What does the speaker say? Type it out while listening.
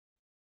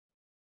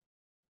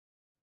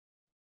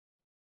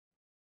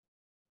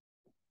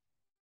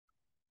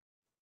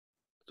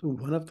So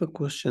one of the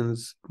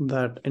questions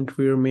that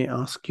interviewer may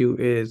ask you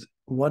is,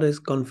 what is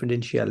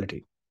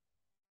confidentiality?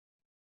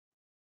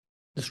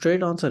 The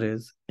straight answer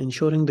is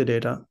ensuring the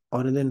data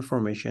or the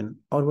information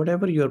or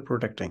whatever you are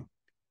protecting.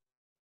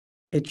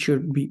 It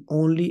should be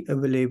only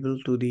available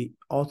to the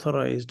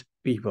authorized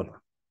people.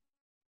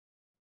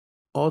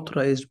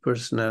 Authorized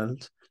personnel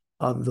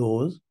are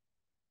those,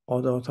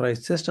 or the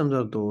authorized systems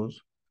are those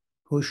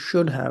who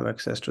should have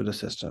access to the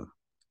system.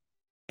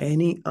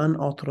 Any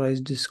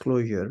unauthorized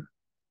disclosure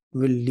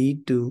will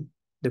lead to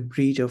the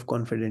breach of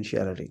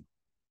confidentiality.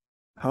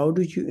 How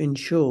do you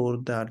ensure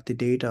that the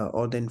data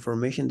or the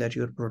information that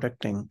you're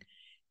protecting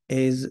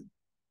is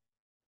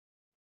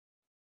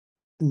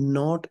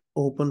not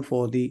open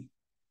for the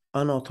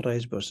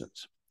unauthorized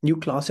persons? You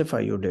classify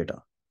your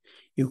data.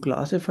 You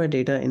classify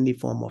data in the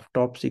form of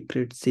top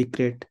secret,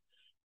 secret,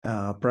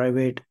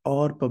 private,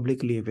 or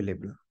publicly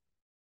available.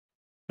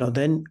 Now,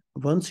 then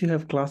once you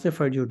have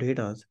classified your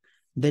data,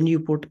 then you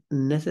put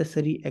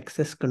necessary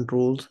access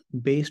controls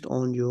based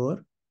on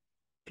your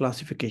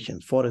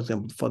classifications. For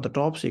example, for the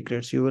top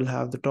secrets, you will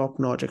have the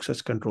top-notch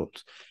access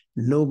controls.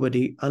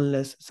 Nobody,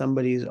 unless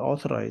somebody is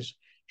authorized,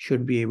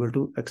 should be able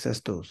to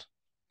access those.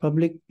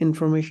 Public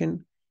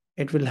information,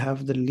 it will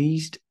have the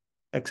least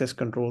access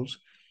controls,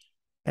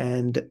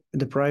 and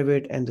the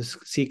private and the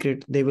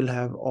secret, they will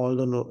have all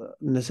the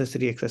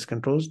necessary access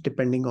controls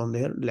depending on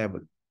their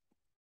level.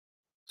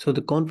 So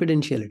the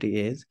confidentiality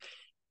is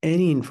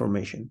any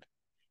information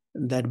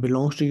that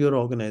belongs to your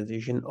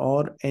organization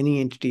or any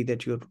entity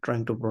that you're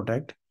trying to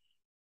protect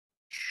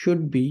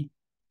should be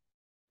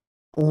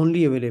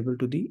only available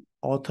to the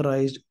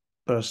authorized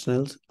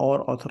personnels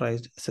or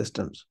authorized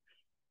systems.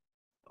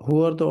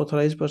 Who are the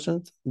authorized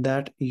persons?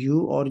 That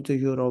you or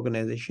your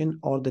organization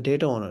or the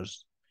data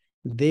owners.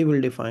 They will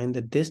define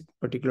that this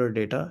particular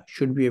data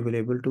should be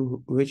available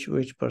to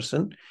which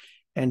person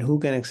and who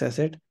can access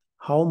it,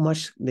 how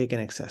much they can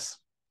access.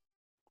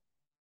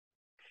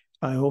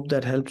 I hope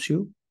that helps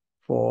you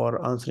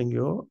for answering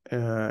your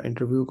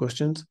interview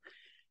questions.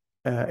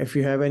 If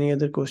you have any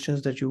other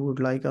questions that you would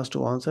like us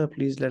to answer,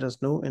 please let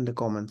us know in the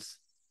comments.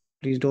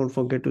 Please don't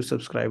forget to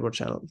subscribe our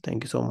channel.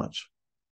 Thank you so much.